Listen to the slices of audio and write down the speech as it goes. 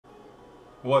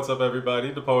What's up,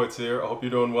 everybody? DaPoets here. I hope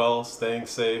you're doing well, staying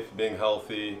safe, being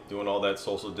healthy, doing all that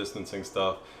social distancing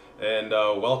stuff. And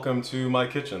welcome to my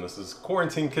kitchen. This is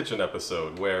Quarantine Kitchen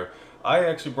episode where I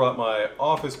actually brought my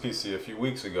office PC a few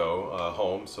weeks ago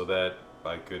home so that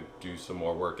I could do some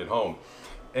more work at home.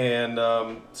 And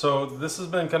so this has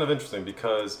been kind of interesting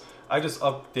because I just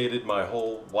updated my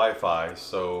whole Wi-Fi.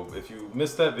 So if you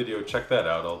missed that video, check that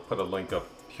out. I'll put a link up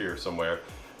here somewhere.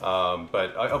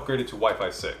 But I upgraded to Wi-Fi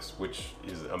 6, which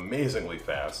is amazingly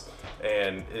fast,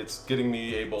 and it's getting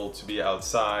me able to be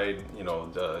outside, you know,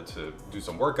 to do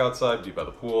some work outside, be by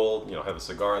the pool, you know, have a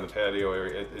cigar in the patio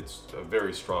area. It's a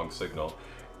very strong signal.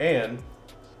 And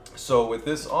so with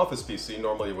this office PC,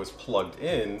 normally it was plugged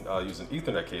in using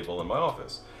Ethernet cable in my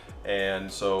office.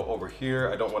 And so over here,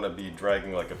 I don't want to be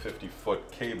dragging like a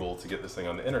 50-foot cable to get this thing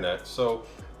on the internet. So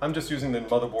I'm just using the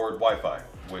motherboard Wi-Fi,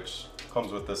 which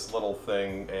comes with this little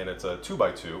thing, and it's a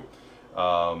 2x2,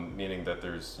 meaning that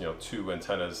there's, you know, two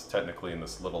antennas technically in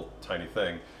this little tiny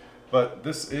thing. But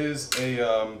this is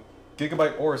a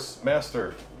Gigabits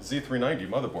Master Z390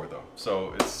 motherboard though.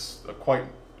 So it's a quite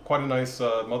a nice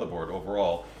motherboard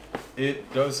overall.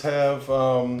 It does have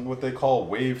what they call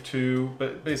Wave 2,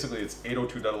 but basically it's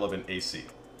 802.11ac.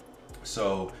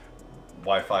 So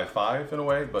Wi-Fi 5 in a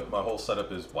way, but my whole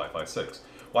setup is Wi-Fi 6.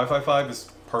 Wi-Fi 5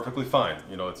 is perfectly fine.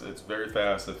 You know, it's very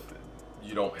fast if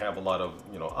you don't have a lot of,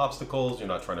 you know, obstacles, you're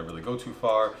not trying to really go too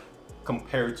far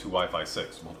compared to Wi-Fi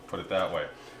 6, we'll put it that way.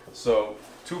 So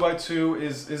 2x2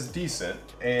 is decent,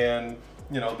 and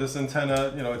you know, this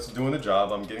antenna, you know, it's doing the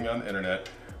job. I'm getting on the internet,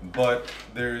 but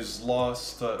there's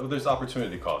there's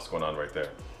opportunity cost going on right there.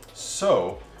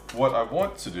 So what I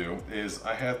want to do is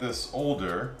I have this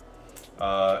older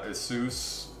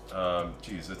ASUS,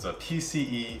 it's a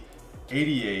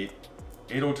PCE-AC88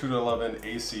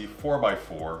 802.11ac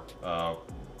 4x4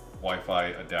 Wi-Fi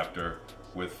adapter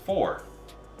with 4,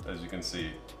 as you can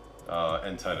see,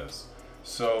 antennas.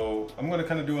 So I'm going to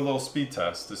kind of do a little speed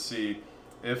test to see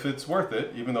if it's worth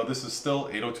it, even though this is still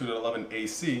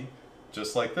 802.11ac,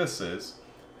 just like this is,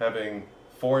 having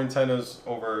 4 antennas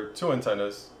over 2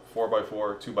 antennas,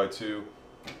 4x4, 2x2,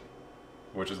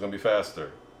 which is going to be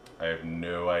faster. I have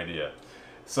no idea.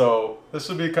 So this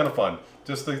would be kind of fun,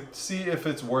 just to see if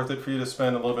it's worth it for you to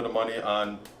spend a little bit of money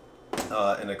on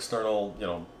an external, you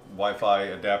know, Wi-Fi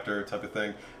adapter type of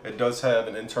thing. It does have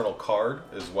an internal card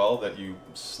as well that you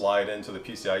slide into the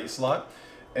PCIe slot,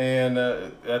 and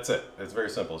that's it. It's very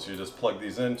simple. So you just plug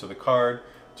these into the card,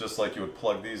 just like you would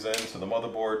plug these into the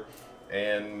motherboard,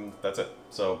 and that's it.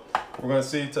 So we're going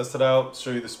to test it out,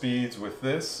 show you the speeds with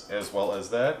this as well as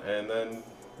that, and then,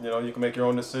 you know, you can make your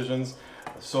own decisions.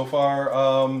 So far,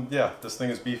 yeah, this thing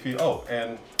is beefy. Oh,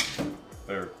 and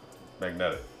they're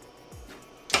magnetic.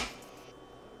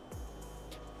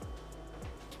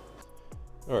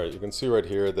 All right, you can see right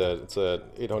here that it's at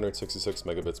 866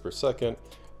 megabits per second.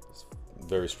 It's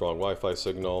very strong Wi-Fi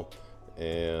signal,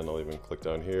 and I'll even click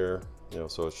down here. You know,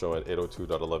 so it's showing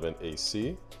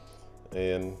 802.11ac,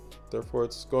 and therefore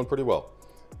it's going pretty well.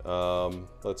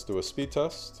 Let's do a speed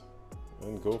test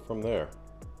and go from there.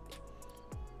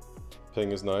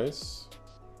 Ping is nice.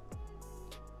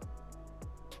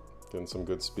 Getting some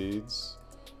good speeds.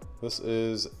 This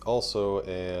is also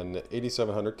an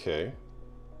 8700K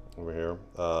over here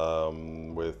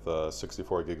with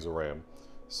 64 gigs of RAM.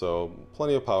 So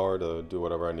plenty of power to do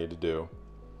whatever I need to do.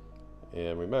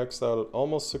 And we maxed out at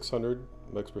almost 600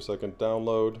 megs per second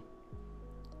download.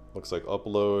 Looks like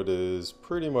upload is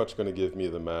pretty much going to give me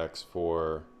the max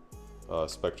for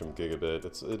Spectrum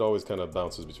Gigabit. It always kind of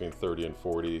bounces between 30 and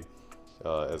 40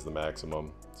 as the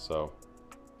maximum. So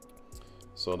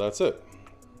that's it.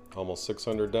 Almost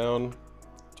 600 down,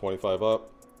 25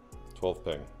 up, 12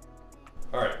 ping.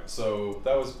 Alright, so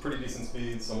that was pretty decent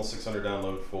speeds, almost 600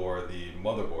 download for the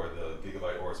motherboard, the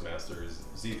Gigabits Master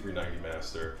Z390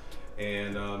 Master.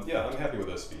 And yeah, I'm happy with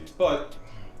those speeds, but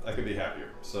I could be happier.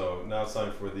 So now it's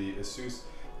time for the ASUS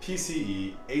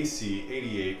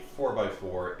PCE-AC88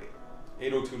 4x4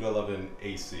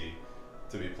 802.11ac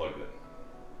to be plugged in.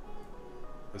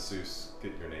 ASUS,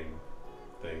 get your name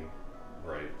thing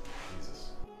right,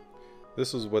 Jesus.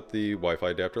 This is what the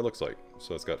Wi-Fi adapter looks like.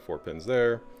 So it's got 4 pins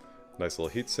there, nice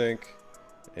little heatsink,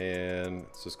 and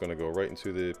it's just going to go right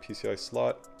into the PCI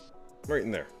slot, right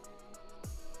in there.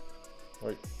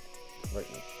 Right in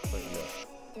there.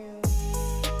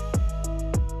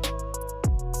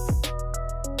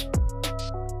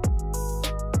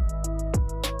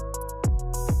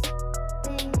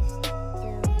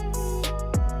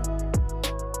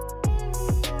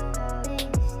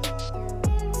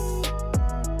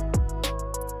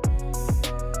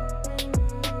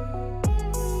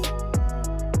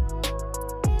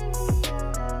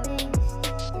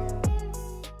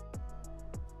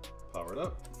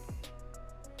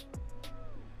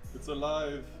 are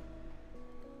live.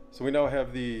 So we now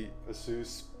have the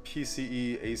ASUS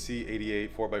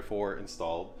PCE-AC88 4x4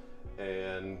 installed,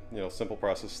 and simple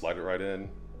process, slide it right in,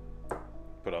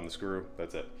 put on the screw,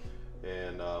 that's it.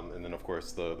 And then of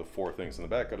course the four things in the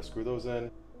back, got to screw those in.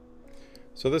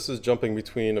 So this is jumping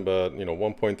between about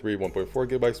 1.3, 1.4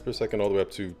 gigabytes per second all the way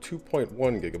up to 2.1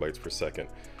 gigabytes per second.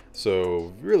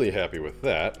 So really happy with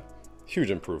that.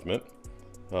 Huge improvement.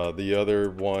 The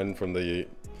other one from the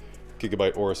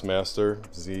Gigabyte Aorus Master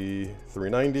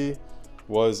Z390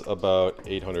 was about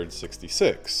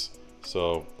 866.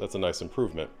 So that's a nice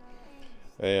improvement.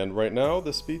 And right now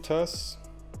the speed tests,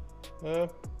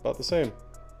 about the same,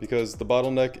 because the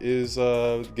bottleneck is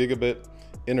gigabit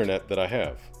internet that I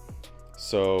have.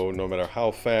 So no matter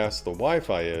how fast the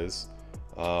Wi-Fi is,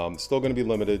 still going to be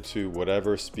limited to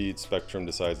whatever speed Spectrum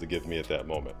decides to give me at that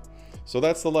moment. So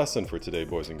that's the lesson for today,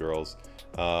 boys and girls.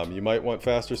 You might want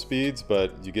faster speeds,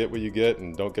 but you get what you get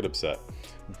and don't get upset.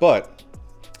 But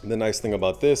the nice thing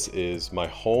about this is my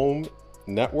home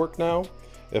network now,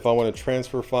 if I want to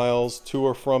transfer files to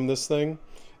or from this thing,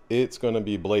 it's going to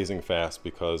be blazing fast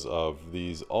because of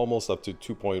these almost up to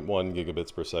 2.1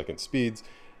 gigabits per second speeds.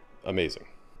 Amazing.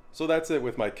 So that's it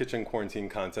with my kitchen quarantine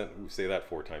content. We say that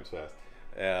 4 times fast.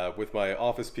 With my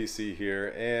office PC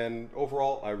here, and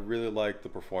overall I really like the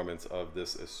performance of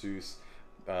this ASUS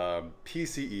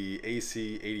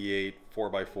PCE-AC88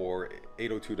 4x4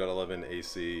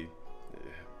 802.11ac.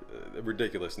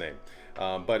 Ridiculous name,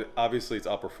 but obviously it's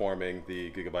outperforming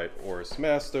the Gigabyte Aorus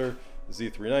Master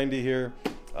Z390 here.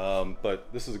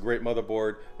 But this is a great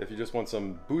motherboard if you just want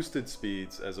some boosted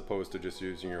speeds as opposed to just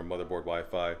using your motherboard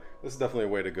Wi-Fi. This is definitely a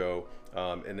way to go,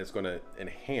 and it's going to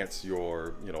enhance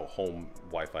your home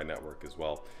Wi-Fi network as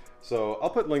well. So I'll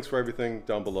put links for everything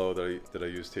down below that I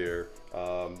used here.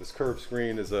 This curved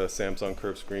screen is a Samsung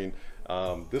curved screen.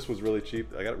 This was really cheap.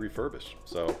 I got it refurbished,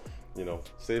 so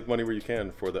save money where you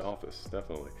can for the office,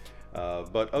 definitely.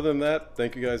 But other than that,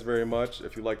 thank you guys very much.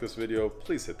 If you like this video,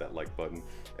 please hit that like button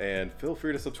and feel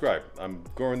free to subscribe. I'm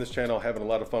growing this channel, having a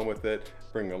lot of fun with it,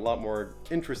 bringing a lot more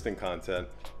interesting content.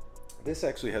 This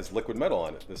actually has liquid metal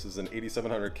on it. This is an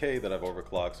 8700K that I've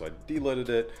overclocked, so I delidded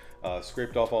it,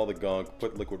 scraped off all the gunk,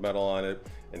 put liquid metal on it,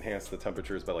 enhanced the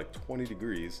temperatures by like 20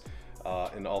 degrees,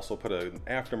 and also put an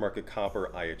aftermarket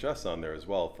copper IHS on there as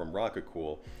well from Rocket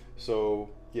Cool. So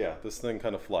yeah, this thing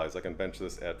kind of flies. I can bench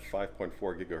this at 5.4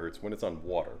 gigahertz when it's on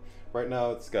water. Right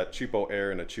now it's got cheapo air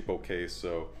and a cheapo case,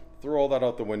 so throw all that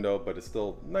out the window, but it's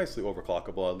still nicely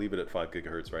overclockable. I'll leave it at 5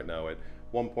 gigahertz right now at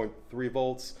 1.3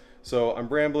 volts. So I'm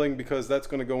rambling because that's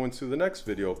going to go into the next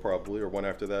video probably, or one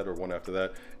after that, or one after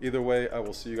that. Either way, I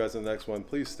will see you guys in the next one.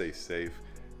 Please stay safe.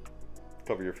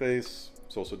 Cover your face,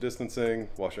 social distancing,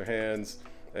 wash your hands,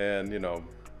 and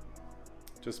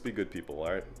just be good people,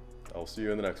 all right? I'll see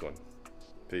you in the next one.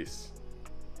 Peace.